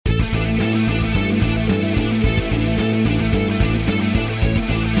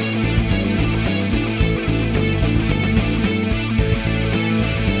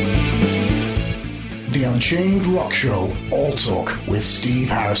Unchained Rock Show, All Talk with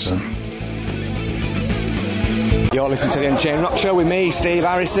Steve Harrison. You're listening to the Unchained Rock Show with me, Steve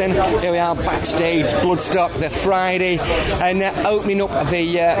Harrison. Here we are backstage, Bloodstock, the Friday, and opening up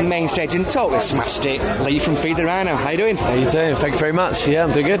the main stage, and totally smashed it. Lee from Feed The Rhino. How you doing? How you doing? Thank you very much. Yeah,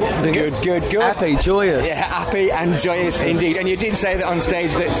 I'm doing good. Good. Happy, joyous. Yeah, happy and joyous indeed. And you did say that on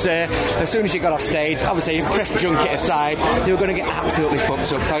stage that as soon as you got off stage, obviously press junket aside, you were going to get absolutely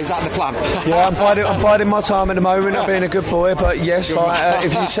fucked up. So is that the plan? Yeah, I'm biding my time at the moment. I'm being a good boy, but yes,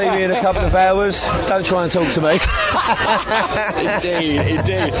 if you see me in a couple of hours, don't try and talk to me.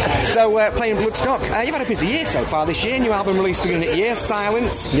 Indeed. So playing Bloodstock, you've had a busy year so far this year. New album released beginning of the year,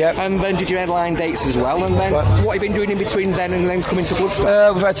 Silence. Yep. And then did your headline dates as well. And then so what have you been doing in between then and then coming to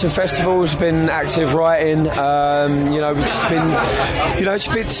Bloodstock? We've had some festivals, been active writing. We've just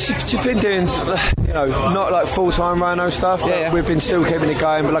been doing, not like full-time Rhino stuff. But we've been still keeping it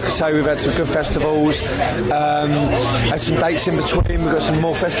going. But like I say, we've had some good festivals. Had some dates in between. We've got some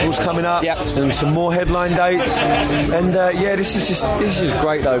more festivals coming up. Yep. And some more headline dates. And this is just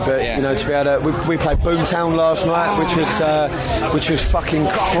great though. But to be able to, we played Boomtown last night, which was fucking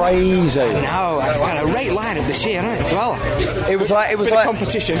crazy. I know, it's got a great lineup this year, hasn't it, as well? It was like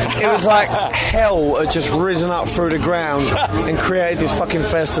competition. It was like hell had just risen up through the ground and created this fucking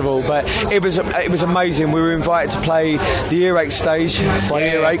festival. But it was amazing. We were invited to play the Earache stage by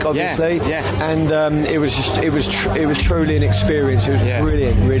Earache, obviously. And it was truly an experience. It was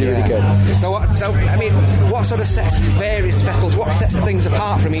brilliant, really good. So I mean, what sort of sets various festivals? What sets things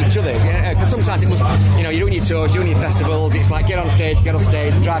apart from each other? Because sometimes it must, you're doing your tours, you're doing your festivals. It's like get off stage,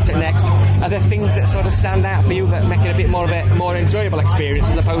 drive to the next. Are there things that sort of stand out for you that make it a bit more of a more enjoyable experience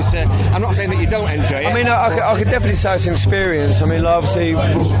as opposed to? I'm not saying that you don't enjoy it. I mean, I could definitely say it's an experience. I mean, obviously,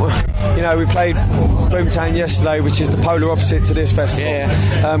 we played Boomtown yesterday, which is the polar opposite to this festival.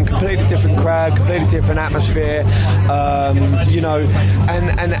 Completely different crowd, completely different atmosphere.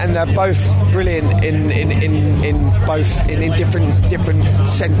 And they're both brilliant in different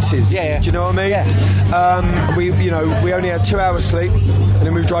senses. Do you know what I mean? We only had 2 hours sleep, and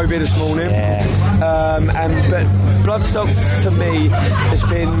then we drove here this morning. But Bloodstock for me has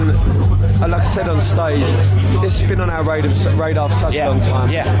been, like I said on stage, this has been on our radar for such a long time.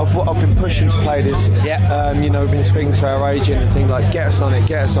 I've been pushing to play this. We've been speaking to our agent and things like, get us on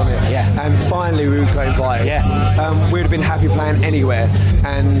it. And finally we got invited. We'd have been happy playing anywhere,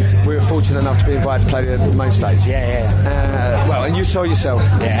 and we were fortunate enough to be invited to play the main stage. And you saw yourself.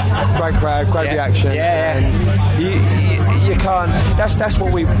 Great crowd, great reaction. And you can't. That's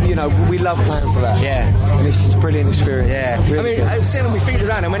what we love playing for that. And it's just a brilliant experience. Really I was saying we Feed The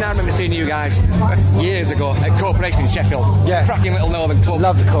Rhino. I remember seeing you guys years ago at Corporation in Sheffield. Cracking little northern club.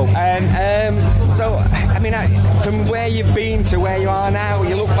 Love the call. From where you've been to where you are now,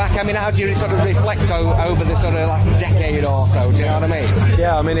 you look back. How do you sort of reflect over the sort of last decade or so? Do you know what I mean?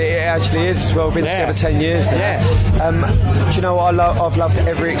 Yeah, it actually is as well. We've been together 10 years now. Do you know what I've loved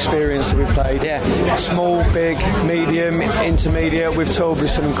every experience that we've played. Small, big, medium, intermediate. We've toured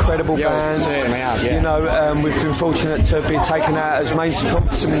with some incredible bands. Certainly have, we've been fortunate to be taken out as main support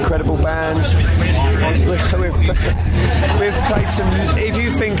to some incredible bands. We've played some. If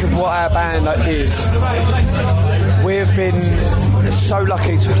you think of what our band is, we've been so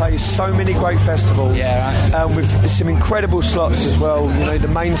lucky to play so many great festivals. With some incredible slots as well. The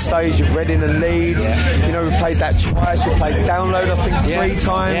main stage of Reading and Leeds. We've played that twice. We've played Download, I think, 3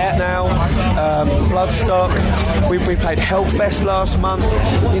 times now. Bloodstock. We played Hellfest last month.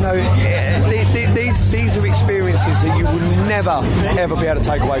 These are experiences that you will never ever be able to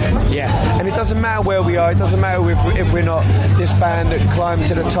take away from us. And it doesn't matter where we are. It doesn't matter if we're not this band that climbed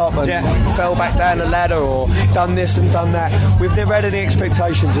to the top and fell back down the ladder or done this and done that. We've never had any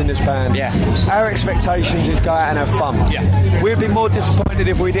expectations in this band. Our expectations is go out and have fun. We'd be more disappointed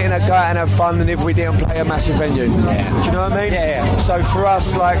if we didn't go out and have fun than if we didn't play a massive venue. Do you know what I mean? So for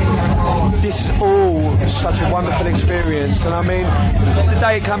us, this is all such a wonderful experience. And the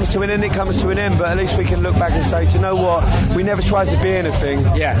day it comes to an end, it comes to an end. But at least we can look back and say, do you know what? We never tried to be anything.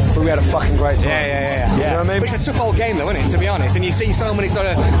 But we had a fucking great time. You know what I mean? Which is a tough old game, though, isn't it? To be honest. And you see so many sort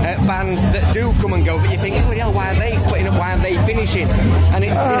of bands that do come and go, but you think, bloody hell, why are they splitting up? Why are they finishing? And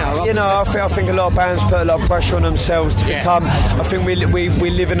it's I think a lot of bands put a lot of pressure on themselves to become. I think we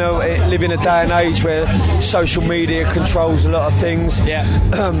live in a day and age where social media controls a lot of things.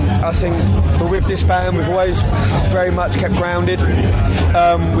 I think, but with this band, we've always very much kept grounded.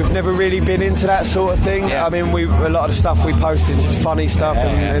 We've never really been into that sort of thing. A lot of the stuff we post is just funny stuff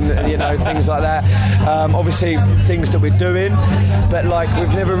and you know, things like that. Obviously things that we're doing, but like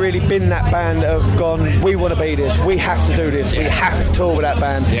we've never really been that band that have gone, we want to be this, we have to do this, we have to tour with that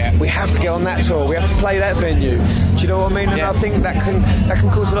band, we have to get on that tour, we have to play that venue. Do you know what I mean? And I think that can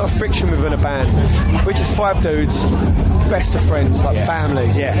cause a lot of friction within a band. We're just 5 dudes, best of friends, like family,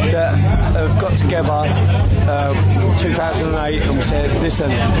 that have got together 2008 and we said, listen,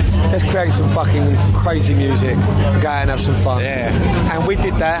 let's create some fucking crazy music, go out and have some fun. And we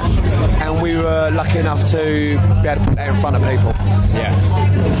did that, and we were lucky enough to be able to put that in front of people.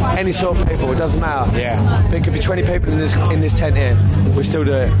 Any sort of people, it doesn't matter. There could be 20 people in this tent here, we still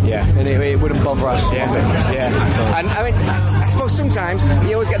do it. And it wouldn't bother us. And I mean, I suppose sometimes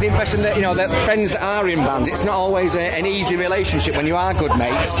you always get the impression that, you know, that friends that are in bands, it's not always an easy relationship when you are good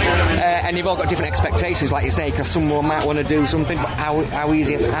mates, and you've all got different expectations, like you say, because someone might want to do something, but how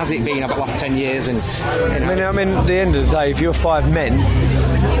easy has it been over the last 10 years? And you know, I mean, at the end of the day, if you're 5 men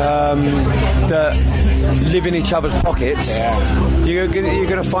that live in each other's pockets, you're going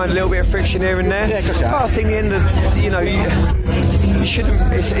to find a little bit of friction here and there. But I think the end of, you know, you shouldn't.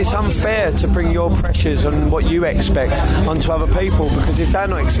 It's unfair to bring your pressures and what you expect onto other people, because if they're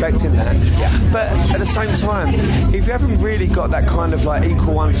not expecting that, but at the same time, if you haven't really got that kind of like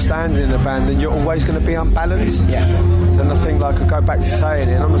equal understanding in a band, then you're always going to be unbalanced. And I think, like, I go back to saying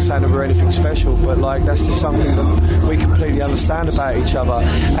it, and I'm not saying that we're anything special, but like that's just something that we completely understand about each other.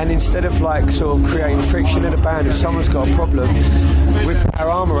 And instead of like sort of creating friction in a band, if someone's got a problem, we put our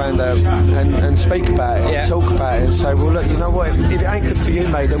arm around them and speak about it, and talk about it, and say, well, look, you know what, if it ain't good for you,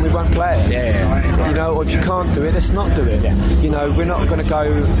 mate, then we won't play it. You know, or if you can't do it, let's not do it. You know, we're not going to go,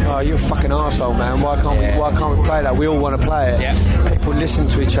 oh, you're a fucking arsehole, man, why can't we play that? We all want to play it. People listen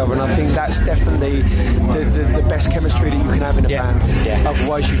to each other, and I think that's definitely the best chemistry that you can have in a band.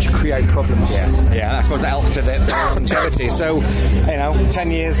 Otherwise you should create problems. I suppose that helps to the longevity. So, you know,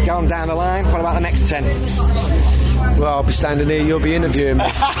 10 years gone down the line, what about the next 10? Well, I'll be standing here, you'll be interviewing me. I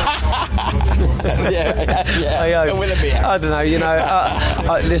don't know, you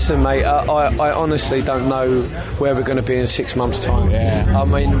know, listen, mate, I honestly don't know where we're going to be in 6 months' time. I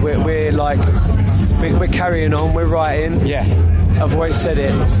mean, we're carrying on, we're writing. I've always said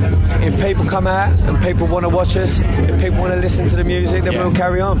it, if people come out and people want to watch us, if people want to listen to the music, then we'll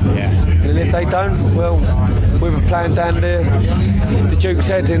carry on. And if they don't, well, we were playing down the Duke's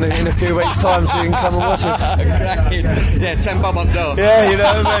Head in a few weeks' time, so you can come and watch us. $10 on door. You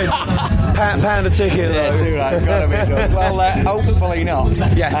know what I mean? Pound a ticket. Too right. Gotta be sure. Well, hopefully not.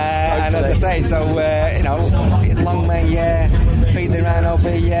 And as I say, so you know, long may Feed The Rhino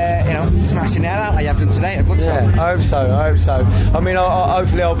be you know, smashing that out like you have done today at Bloodstock. I hope so. I mean,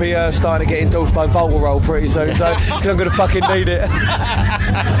 hopefully I'll be starting to get endorsed by Voltoroll pretty soon, so because I'm going to fucking need it.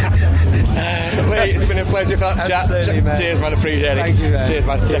 Lee, it's been a pleasure for that chat. Man. Cheers, man. Appreciate it. Thank you, man. Cheers,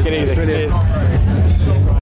 man. Take it easy. Brilliant. Cheers.